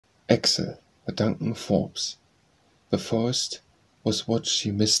Exile by Duncan Forbes. The forest was what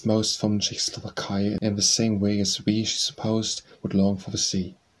she missed most from Czechoslovakia, in the same way as we, she supposed, would long for the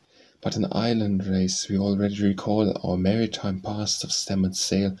sea. But an island race, we already recall our maritime past of stem and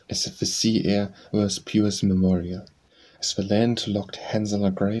sail, as if the sea air were as pure as memorial. As the land locked Hansel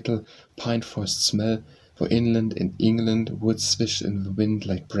and Gretel, pine forest smell, for inland in England woods swish in the wind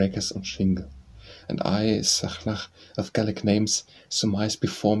like breakers on shingle. And I, Sassenach of Gaelic names, surmise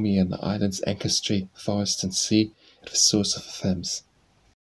before me an island's ancestry, forest and sea, at the source of the Thames.